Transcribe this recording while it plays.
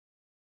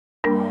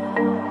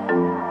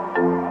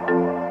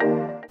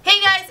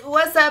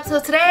up?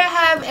 So today I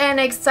have an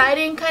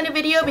exciting kind of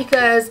video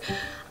because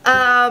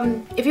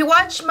if you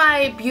watch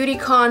my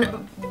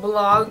BeautyCon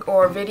vlog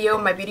or video,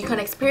 my BeautyCon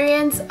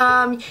experience,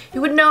 you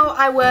would know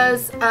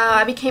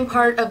I became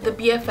part of the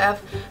BeautyCon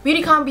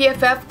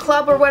BFF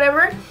club or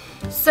whatever.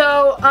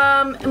 So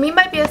me and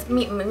my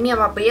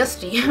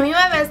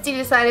bestie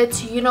decided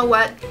to, you know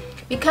what,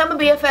 become a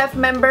BFF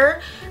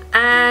member.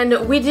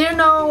 And we didn't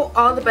know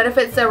all the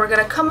benefits that were going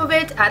to come of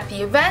it at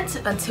the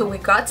event until we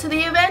got to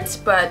the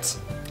event. But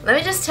let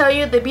me just tell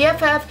you, the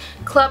BFF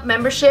club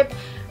membership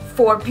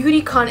for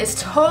BeautyCon is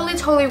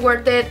totally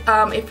worth it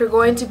if you're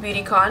going to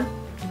BeautyCon.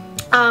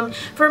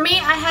 For me,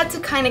 I had to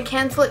kind of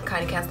cancel it.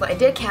 I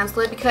did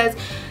cancel it because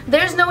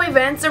there's no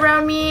events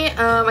around me.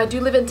 I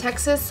do live in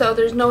Texas, so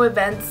there's no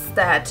events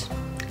that,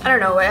 I don't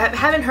know, I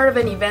haven't heard of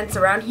any events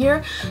around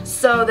here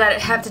so that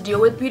have to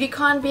deal with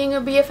BeautyCon, being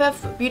a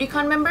BFF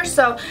BeautyCon member.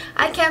 So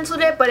I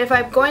canceled it, but if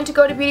I'm going to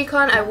go to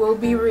BeautyCon, I will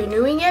be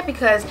renewing it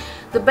because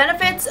the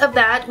benefits of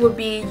that would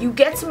be you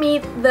get to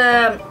meet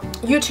the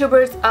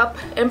YouTubers up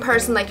in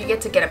person. Like, you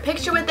get to get a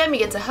picture with them, you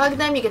get to hug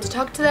them, you get to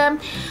talk to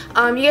them,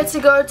 you get to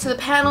go to the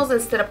panels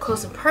and sit up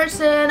close in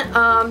person.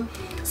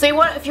 So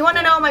if you want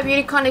to know my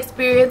BeautyCon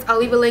experience, I'll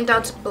leave a link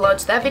down below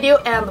to that video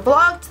and the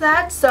vlog to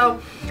that.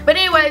 But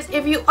anyways,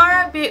 if you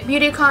are a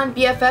BeautyCon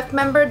BFF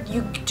member,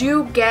 you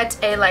do get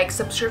a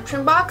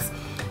subscription box.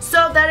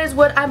 So that is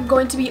what I'm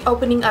going to be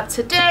opening up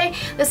today.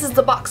 This is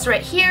the box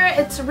right here.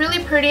 It's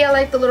really pretty. I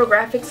like the little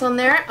graphics on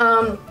there.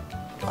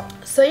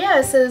 So yeah,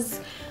 it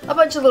says a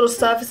bunch of little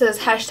stuff. It says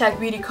hashtag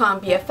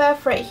BeautyCon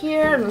BFF right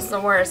here, and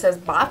somewhere it says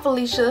bye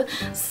Felicia.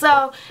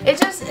 So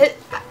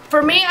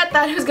for me, I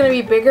thought it was gonna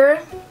be bigger.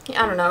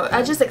 I don't know,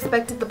 I just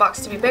expected the box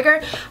to be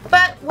bigger,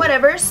 but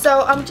whatever.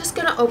 So I'm just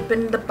gonna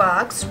open the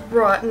box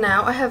right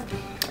now. I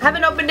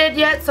haven't opened it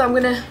yet, so I'm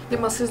gonna get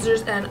my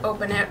scissors and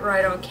open it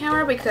right on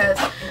camera because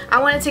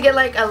I wanted to get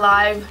like a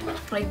live,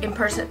 in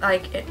person, I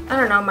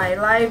don't know, my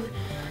live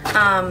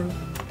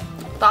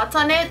thoughts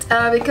on it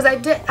because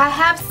I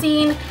have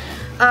seen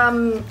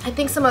I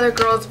think some other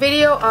girls'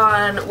 video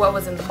on what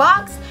was in the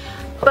box,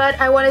 but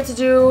I wanted to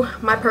do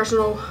my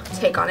personal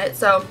take on it.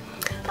 So,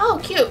 oh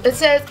cute, it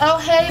says, oh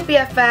hey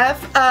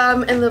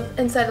BFF, in the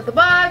inside of the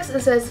box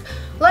it says,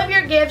 love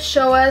your gifts,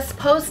 show us,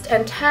 post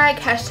and tag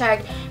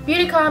hashtag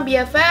BeautyCon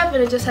BFF,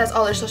 and it just has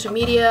all their social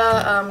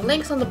media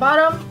links on the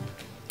bottom.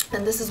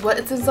 And this is what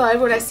it's inside,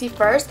 what I see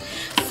first.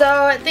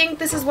 So I think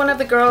this is one of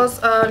the girls,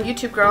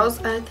 YouTube girls.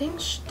 I think,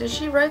 did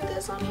she write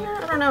this on here?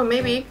 I don't know,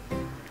 maybe.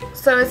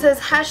 So it says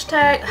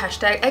hashtag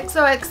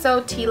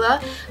XOXO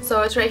Tila.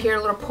 So it's right here, a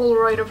little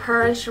Polaroid of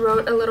her, and she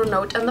wrote a little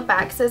note on the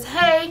back. It says,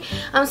 hey,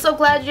 I'm so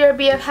glad you're a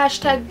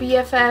hashtag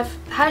BeautyCon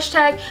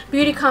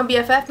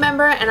BFF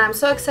member, and I'm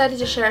so excited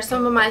to share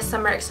some of my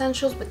summer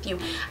essentials with you.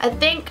 I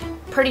think,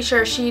 pretty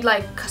sure she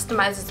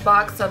customizes this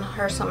box on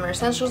her summer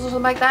essentials or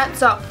something like that.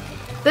 So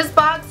this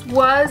box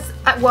was,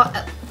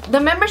 the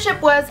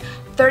membership was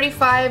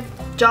 $35,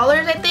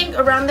 I think,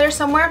 around there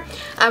somewhere.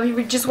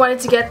 We just wanted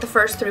to get the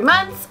first 3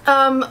 months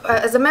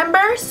as a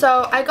member,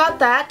 so I got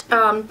that.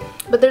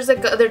 But there's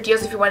other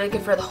deals if you want to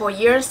get for the whole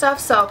year and stuff,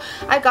 so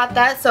I got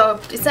that. So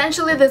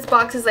essentially this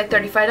box is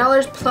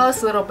 $35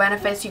 plus little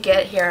benefits you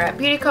get here at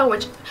BeautyCon,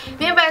 which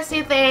me and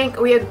Bestie think,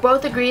 we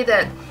both agree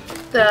that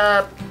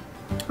the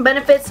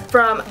benefits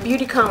from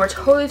BeautyCon were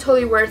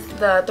totally worth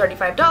the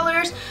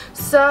 $35.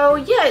 So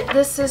yeah,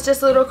 this is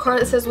just a little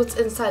card that says what's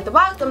inside the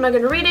box. I'm not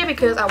going to read it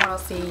because I want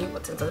to see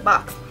what's inside the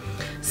box.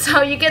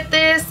 So you get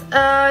this,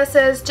 it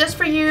says just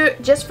for your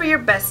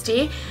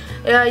bestie,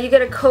 you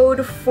get a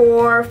code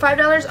for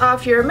 $5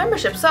 off your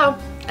membership. So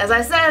as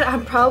I said,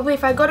 I'm probably,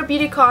 if I go to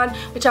BeautyCon,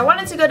 which I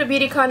wanted to go to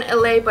BeautyCon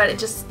LA, but it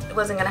just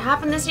wasn't going to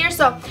happen this year,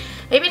 so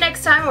maybe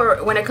next time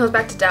or when it comes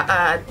back to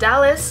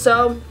Dallas.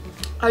 So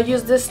I'll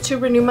use this to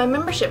renew my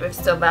membership if it's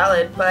still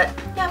valid. But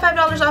yeah,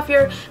 $5 off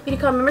your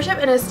BeautyCon membership,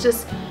 and it's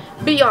just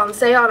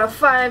Beyonce on a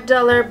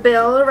 $5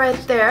 bill right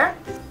there.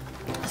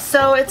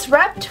 So it's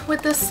wrapped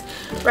with this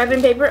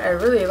wrapping paper. I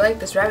really like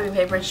this wrapping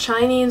paper. It's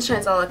shiny and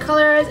shines all the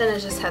colors, and it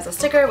just has a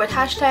sticker with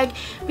hashtag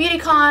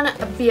BeautyCon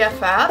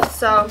BFF.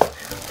 So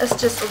let's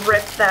just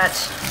rip that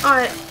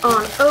on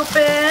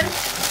open.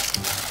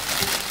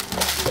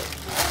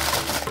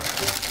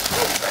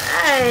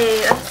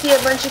 Alright, I see a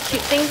bunch of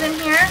cute things in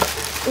here.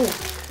 Ooh.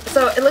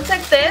 So it looks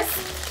like this,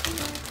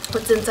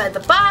 what's inside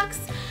the box,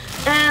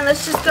 and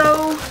let's just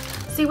go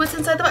see what's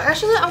inside the box.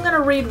 Actually, I'm gonna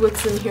read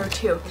what's in here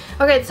too.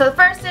 Okay, so the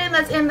first thing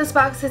that's in this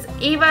box is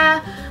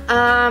Eva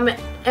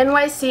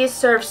NYC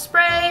Surf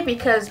Spray,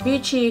 because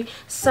beachy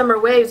summer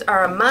waves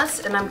are a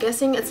must, and I'm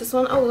guessing it's this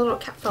one. Oh, a little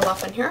cap fell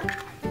off in here.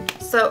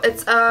 So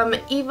it's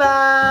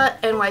Eva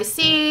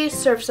NYC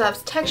Surf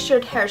Subs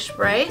Textured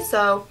Hairspray.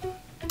 So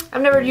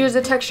I've never used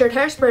a textured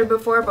hairspray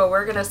before, but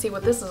we're gonna see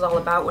what this is all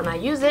about when I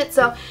use it.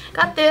 So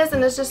got this,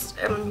 and it's just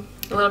a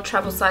little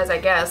travel size, I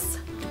guess,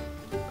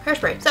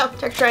 hairspray. So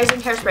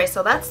texturizing hairspray.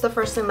 So that's the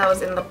first thing that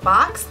was in the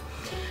box.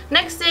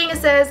 Next thing it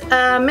says,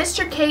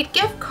 Mr. Kate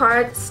gift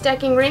card.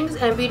 Stacking rings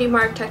and beauty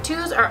mark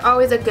tattoos are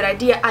always a good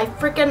idea. I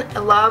freaking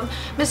love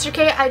Mr.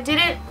 Kate. I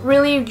didn't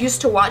really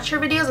used to watch her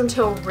videos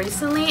until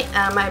recently.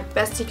 My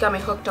bestie got me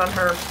hooked on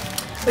her,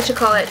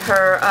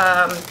 her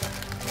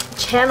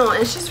channel,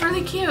 and she's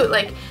really cute.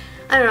 Like,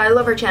 I don't know, I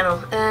love her channel.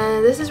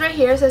 And this is right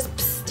here. It says,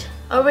 psst,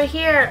 over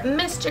here,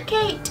 Mr.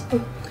 Kate.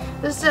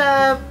 This is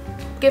a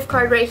gift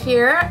card right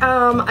here.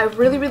 I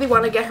really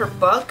want to get her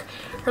book.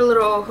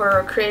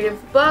 Her creative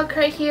book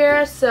right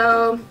here.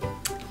 So,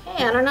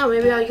 hey, I don't know,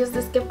 maybe I'll use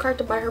this gift card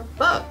to buy her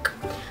book.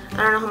 I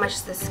don't know how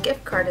much this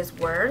gift card is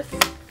worth.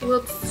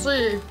 Let's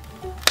see.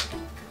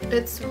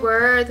 It's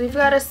worth, we've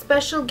got a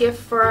special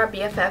gift for our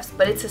BFFs,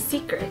 but it's a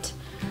secret.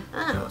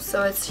 Oh,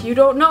 so it's, you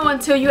don't know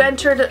until you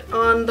enter it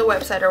on the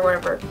website or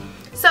whatever.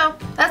 So,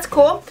 that's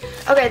cool.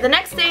 Okay, the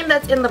next thing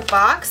that's in the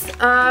box,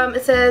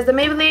 it says the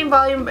Maybelline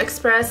Volume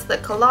Express, the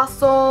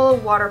Colossal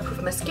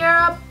Waterproof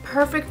Mascara,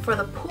 perfect for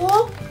the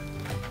pool.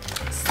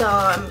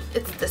 So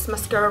it's this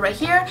mascara right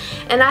here,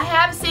 and I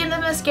have seen the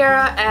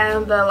mascara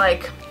and the,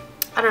 like,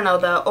 I don't know,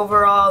 the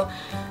overall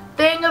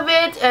thing of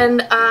it,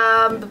 and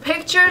the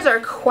pictures are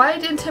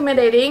quite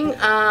intimidating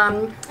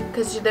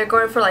because they're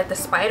going for like the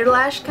spider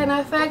lash kind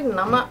of effect, and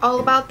I'm not all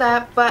about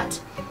that, but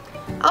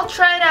I'll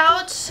try it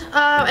out.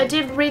 I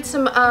did read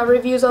some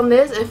reviews on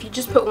this. If you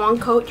just put one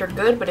coat, you're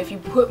good, but if you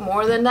put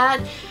more than that,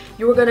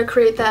 you were going to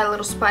create that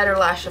little spider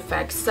lash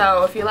effect.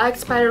 So if you like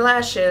spider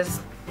lashes,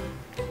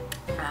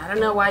 I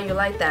don't know why you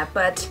like that,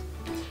 but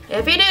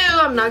if you do,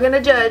 I'm not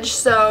gonna judge.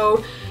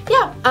 So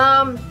yeah,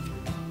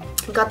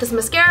 got this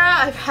mascara.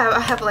 I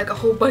have like a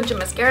whole bunch of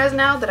mascaras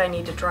now that I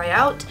need to dry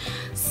out.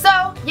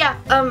 So yeah,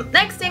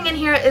 next thing in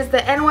here is the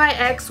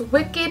NYX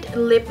Wicked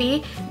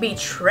Lippy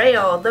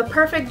Betrayal, the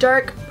perfect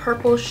dark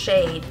purple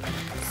shade.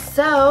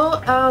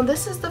 So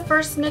this is the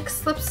first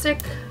NYX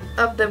lipstick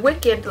of the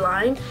Wicked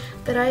line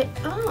that I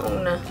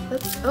own.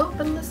 Let's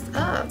open this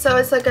up. So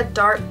it's like a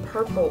dark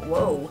purple.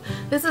 Whoa.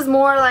 This is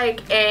more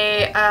like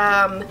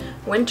a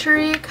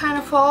wintry kind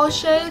of fall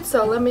shade.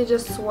 So let me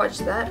just swatch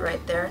that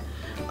right there.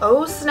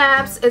 Oh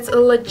snaps, it's a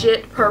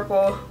legit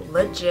purple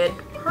lipstick.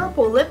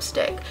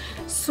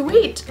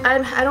 Sweet. I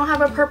don't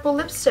have a purple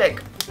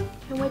lipstick.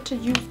 Can't wait to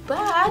use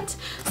that.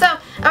 So,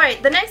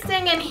 alright, the next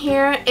thing in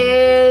here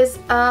is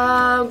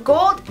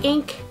gold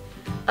ink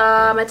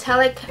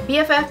metallic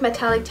BFF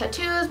metallic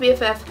tattoos.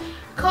 BFF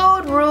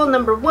code rule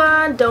number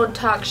 1, don't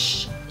talk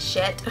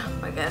shit,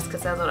 I guess,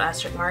 because that's a little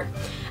asterisk mark,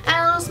 and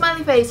a little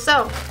smiley face.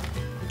 So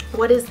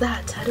what is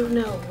that? I don't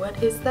know.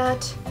 What is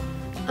that?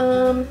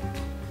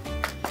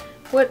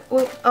 What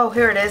oh,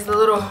 here it is, the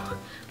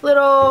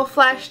little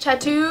flash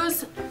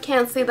tattoos.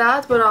 Can't see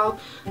that, but I'll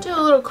do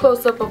a little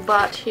close-up of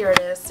that. Here it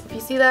is. If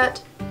you see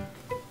that,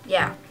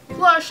 yeah,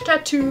 flash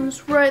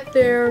tattoos right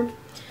there.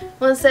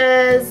 One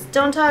says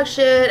don't talk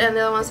shit and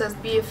the other one says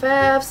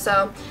BFF,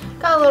 so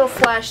got a little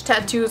flash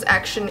tattoos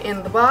action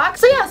in the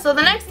box. So yeah, so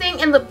the next thing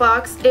in the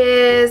box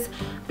is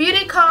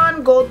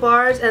BeautyCon gold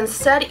bars and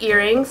stud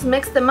earrings.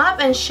 Mix them up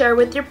and share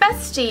with your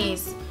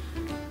besties.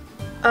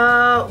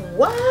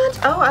 What?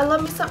 Oh, I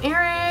love me some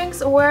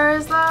earrings. Where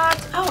is that?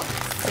 Oh,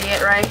 see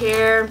it right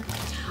here.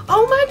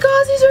 Oh my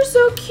gosh, these are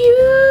so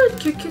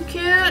cute.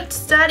 Cute.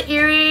 Stud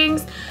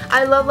earrings.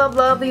 I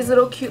love these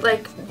little cute,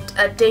 like,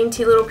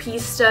 dainty little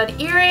piece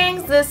stud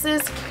earrings. This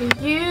is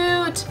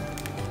cute.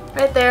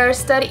 Right there,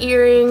 stud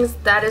earrings.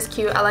 That is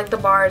cute. I like the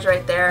bars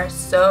right there.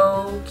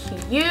 So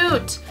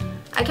cute.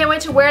 I can't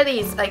wait to wear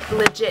these. Like,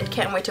 legit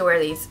can't wait to wear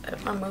these.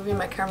 I'm moving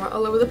my camera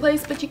all over the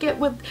place, but you get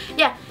with,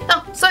 yeah.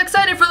 Oh, so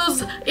excited for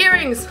those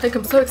earrings. Like,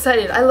 I'm so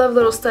excited. I love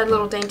little stud,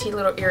 little dainty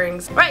little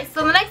earrings. Right,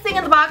 so the next thing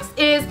in the box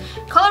is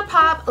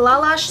ColourPop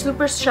Lala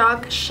Super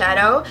Shock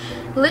Shadow.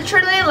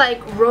 Literally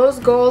like rose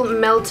gold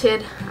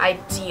melted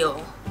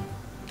ideal.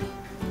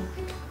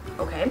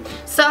 Okay,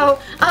 so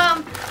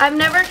I've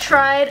never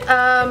tried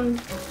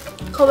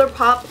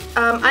ColourPop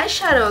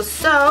eyeshadows,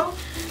 so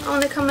I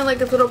want to come in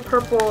like a little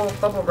purple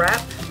bubble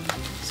wrap.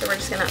 So we're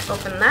just gonna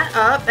open that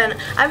up, and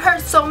I've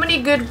heard so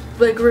many good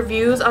like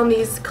reviews on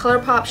these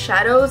ColourPop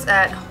shadows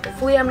that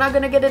hopefully I'm not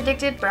gonna get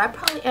addicted, but I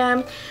probably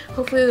am.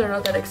 Hopefully they're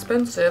not that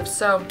expensive.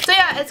 So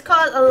yeah, it's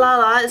called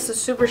Lala. It's a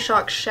Super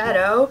Shock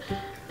Shadow.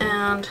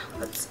 And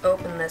let's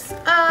open this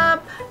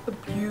up. A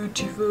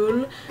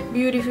beautiful,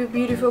 beautiful,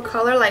 beautiful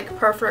color, like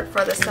perfect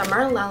for the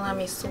summer. Let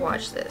me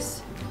swatch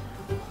this.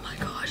 Oh my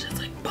gosh, it's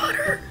like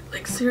butter.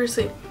 Like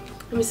seriously.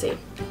 Let me see.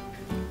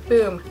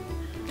 Boom.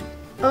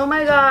 Oh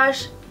my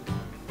gosh.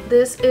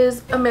 This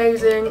is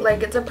amazing.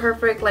 Like it's a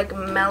perfect like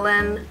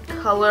melon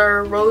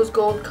color, rose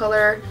gold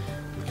color.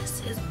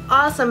 This is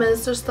awesome, and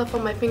it's just stuff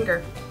on my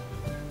finger.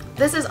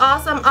 This is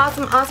awesome,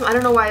 awesome, awesome. I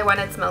don't know why I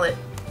wanted to smell it.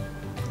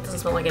 It doesn't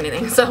smell like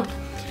anything, so.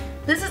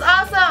 This is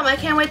awesome! I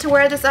can't wait to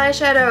wear this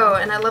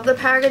eyeshadow, and I love the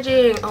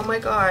packaging. Oh my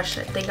gosh,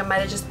 I think I might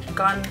have just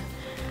gotten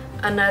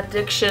an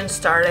addiction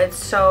started,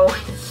 so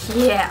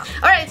yeah.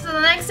 Alright, so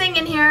the next thing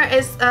in here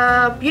is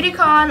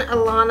BeautyCon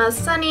Alana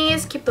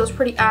Sunnies. Keep those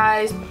pretty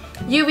eyes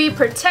UV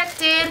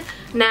protected.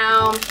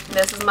 Now,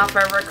 this is my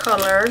favorite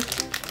color,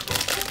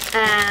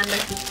 and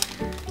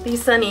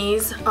These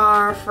sunnies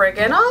are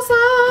friggin'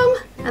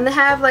 awesome! And they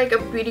have like a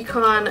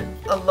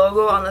BeautyCon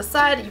logo on the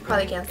side. You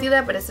probably can't see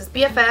that, but it says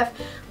BFF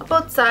on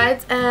both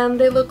sides, and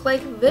they look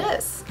like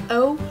this.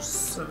 Oh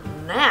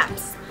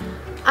snaps!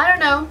 I don't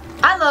know.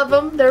 I love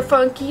them. They're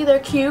funky. They're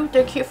cute.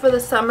 They're cute for the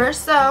summer,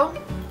 so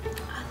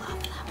I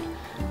love them.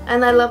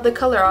 And I love the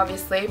color,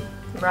 obviously.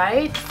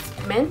 Right?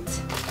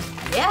 Mint?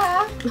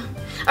 Yeah!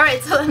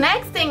 Alright, so the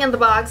next thing in the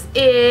box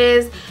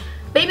is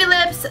Baby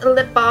Lips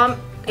Lip Balm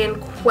in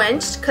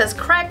Quenched, because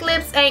cracked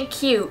lips ain't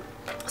cute.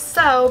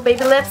 So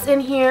Baby Lips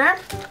in here.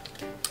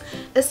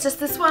 It's just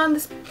this one,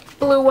 this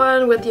blue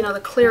one with, you know,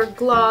 the clear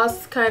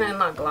gloss, kind of,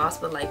 not gloss,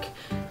 but like,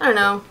 I don't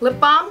know, lip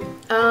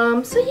balm.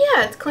 So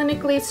yeah, it's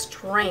clinically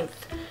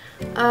strength.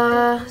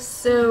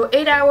 So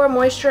 8-hour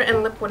moisture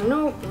and lip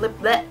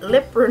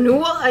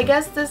renewal. I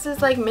guess this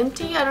is like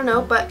minty, I don't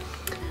know, but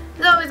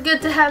it's always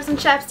good to have some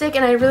chapstick,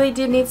 and I really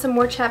did need some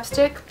more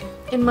chapstick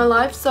in my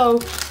life, so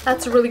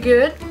that's really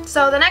good.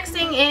 So the next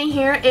thing in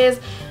here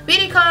is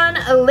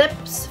BeautyCon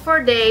Lips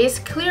for Days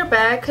clear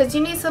bag, because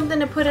you need something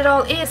to put it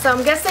all in. So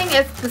I'm guessing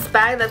it's this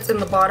bag that's in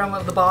the bottom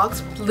of the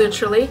box,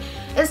 literally.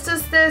 It's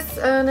just this,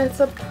 and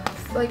it's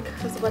like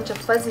has a bunch of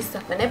fuzzy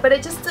stuff in it, but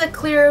it's just a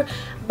clear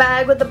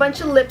bag with a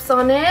bunch of lips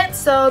on it.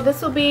 So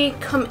this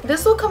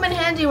will come in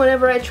handy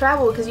whenever I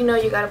travel, because you know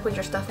you gotta put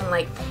your stuff in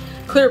like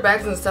clear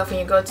bags and stuff when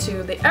you go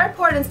to the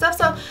airport and stuff.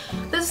 So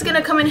this is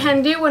gonna come in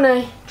handy when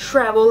I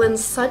travel and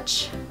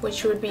such,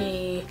 which would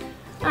be,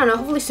 I don't know,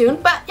 hopefully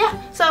soon. But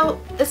yeah, so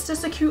it's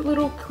just a cute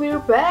little clear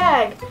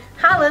bag.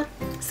 Holla!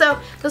 So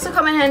this will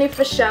come in handy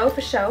for show,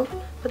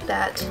 Put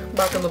that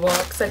back in the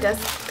box, I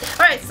guess.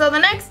 Alright, so the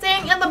next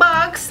thing in the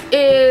box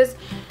is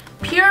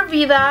Pure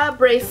Vida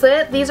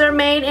bracelet. These are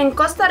made in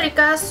Costa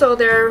Rica, so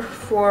they're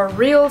for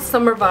real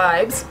summer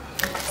vibes.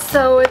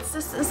 So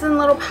it's in a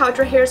little pouch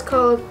right here. It's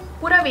called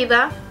Pura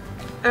Vida.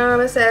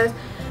 It says,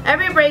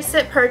 every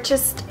bracelet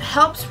purchased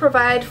helps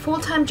provide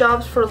full-time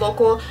jobs for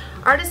local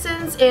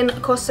artisans in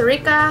Costa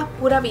Rica.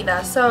 Pura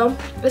Vida. So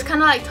it's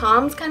kind of like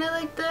Tom's, kind of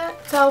like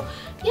that. So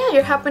yeah,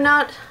 you're helping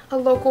out a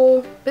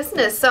local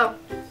business. So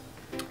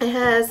it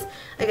has,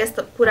 I guess,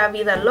 the Pura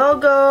Vida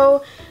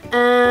logo,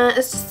 and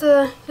it's just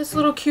this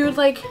little cute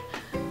like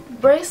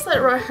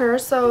bracelet right here.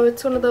 So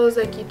it's one of those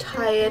like you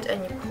tie it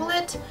and you pull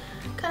it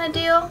kind of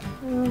deal.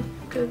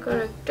 Go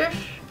like this.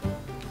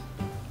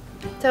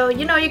 So,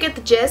 you know, you get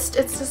the gist.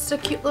 It's just a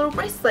cute little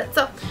bracelet.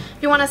 So, if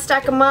you want to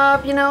stack them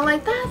up, you know,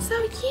 like that.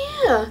 So,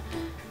 yeah.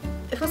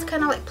 It feels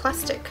kind of like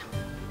plastic.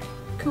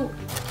 Cool.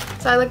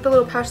 So, I like the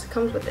little pouch that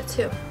comes with it,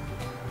 too.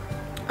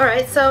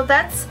 Alright, so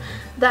that's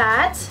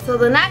that. So,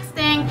 the next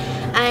thing,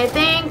 I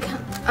think...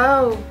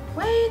 Oh,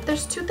 wait.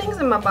 There's 2 things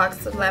in my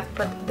box left,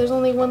 but there's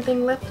only 1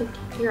 thing left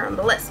here on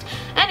the list.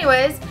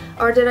 Anyways,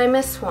 or did I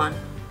miss one?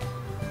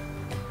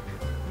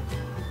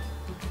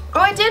 Oh,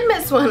 I did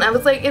miss one. I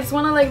was like, it's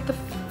one of like the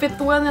 5th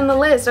one in the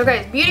list.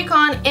 Okay,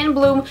 BeautyCon in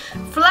Bloom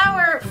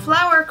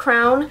flower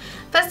crown.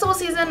 Festival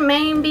season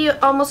may be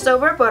almost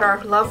over, but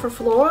our love for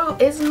floral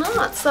is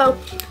not. So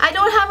I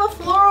don't have a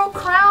floral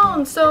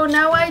crown, so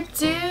now I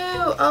do.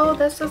 Oh,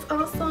 this is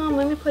awesome.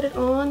 Let me put it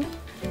on.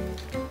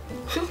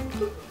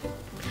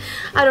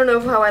 I don't know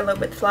how I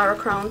look with flower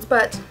crowns,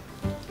 but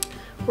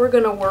we're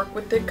gonna work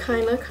with it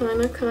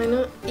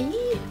kinda.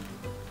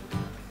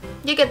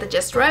 You get the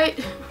gist, right?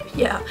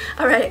 Yeah,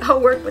 alright,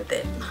 I'll work with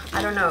it.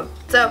 I don't know.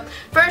 So,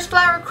 first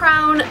flower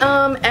crown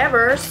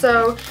ever.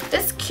 So,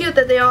 it's cute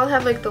that they all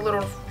have like the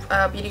little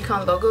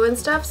BeautyCon logo and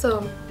stuff.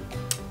 So,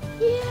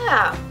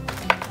 yeah.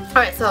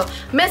 Alright, so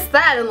missed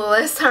that in the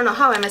list. I don't know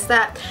how I missed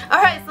that.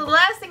 Alright, so the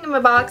last thing in my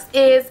box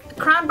is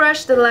Crown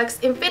Brush Deluxe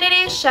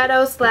Infinity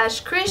Shadow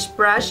 / Crease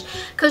Brush.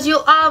 Because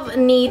you'll all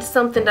need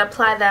something to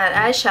apply that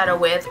eyeshadow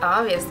with,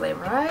 obviously,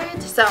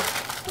 right? So,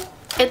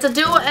 it's a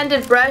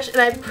dual-ended brush, and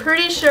I'm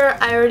pretty sure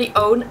I already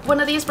own one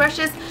of these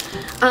brushes.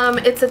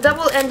 It's a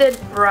double-ended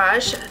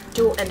brush,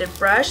 dual-ended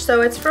brush,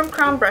 so it's from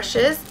Crown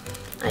Brushes.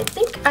 I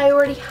think I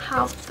already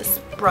have this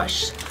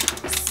brush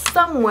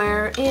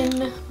somewhere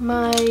in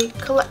my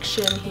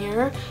collection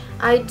here.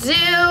 I do,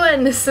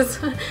 and this is,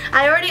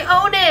 I already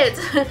own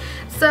it.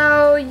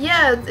 So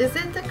yeah, is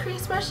it the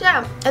crease brush?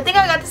 Yeah, I think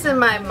I got this in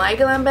my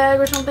Glam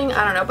bag or something,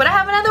 I don't know, but I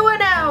have another one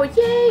now.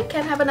 Yay,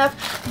 can't have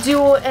enough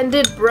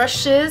dual-ended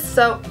brushes.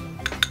 So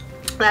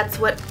that's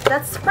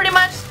pretty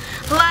much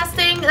the last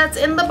thing that's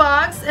in the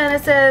box. And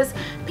it says,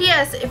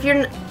 P.S.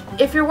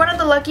 If you're one of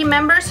the lucky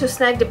members who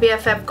snagged a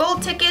BFF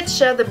gold ticket,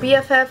 share the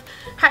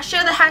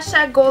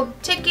hashtag gold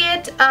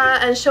ticket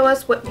and show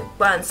us what you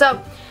won. So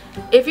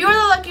if you were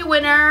the lucky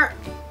winner,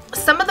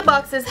 some of the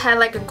boxes had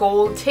like a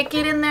gold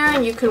ticket in there,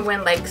 and you can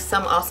win like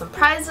some awesome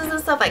prizes and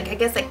stuff, like I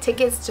guess like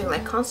tickets to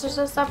like concerts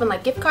and stuff, and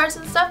like gift cards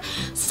and stuff.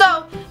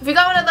 So if you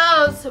got one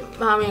of those,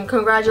 I mean,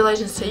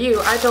 congratulations to you.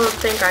 I don't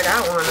think I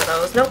got one of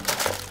those.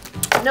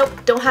 Nope,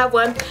 don't have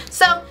one.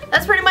 So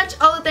that's pretty much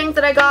all the things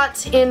that I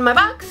got in my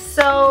box.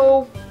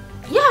 So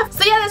yeah,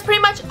 that's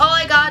pretty much all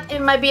I got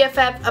in my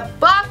BFF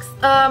box.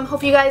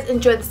 Hope you guys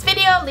enjoyed this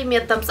video. Leave me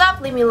a thumbs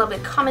up, leave me a lovely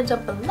comment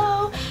down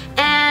below,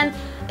 and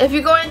if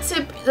you're going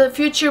to the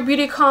future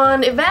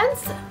BeautyCon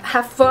events,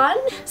 have fun.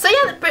 So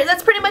yeah,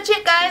 that's pretty much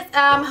it, guys.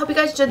 Hope you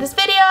guys enjoyed this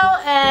video,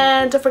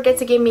 and don't forget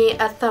to give me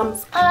a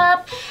thumbs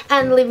up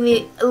and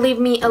leave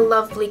me a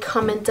lovely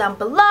comment down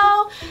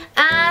below.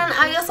 And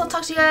I guess I'll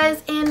talk to you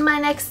guys in my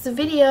next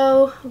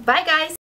video. Bye, guys.